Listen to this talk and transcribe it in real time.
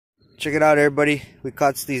Check it out, everybody. We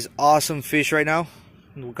caught these awesome fish right now.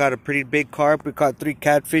 We got a pretty big carp. We caught 3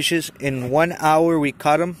 catfishes. In 1 hour, we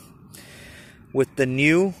caught them with the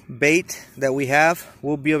new bait that we have.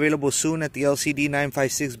 Will be available soon at the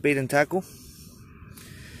lcd956 bait and tackle.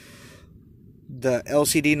 The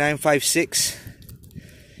lcd956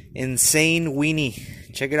 insane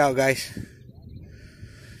weenie. Check it out, guys.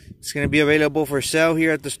 It's going to be available for sale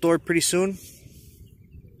here at the store pretty soon.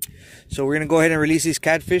 So we're going to go ahead and release these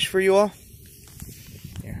catfish for you all.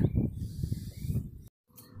 Yeah.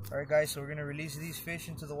 Alright guys, so we're going to release these fish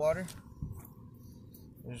into the water.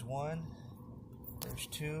 There's 1, there's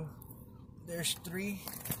 2, there's 3,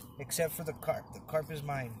 except for the carp. The carp is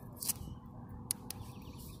mine.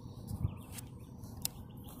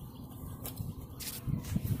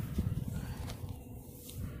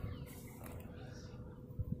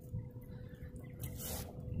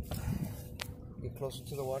 Get closer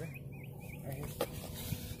to the water. Right here.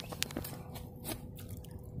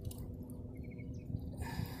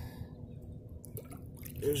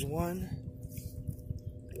 There's 1.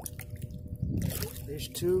 There's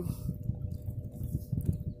 2.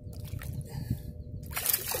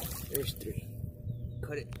 There's 3.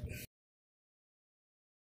 Cut it.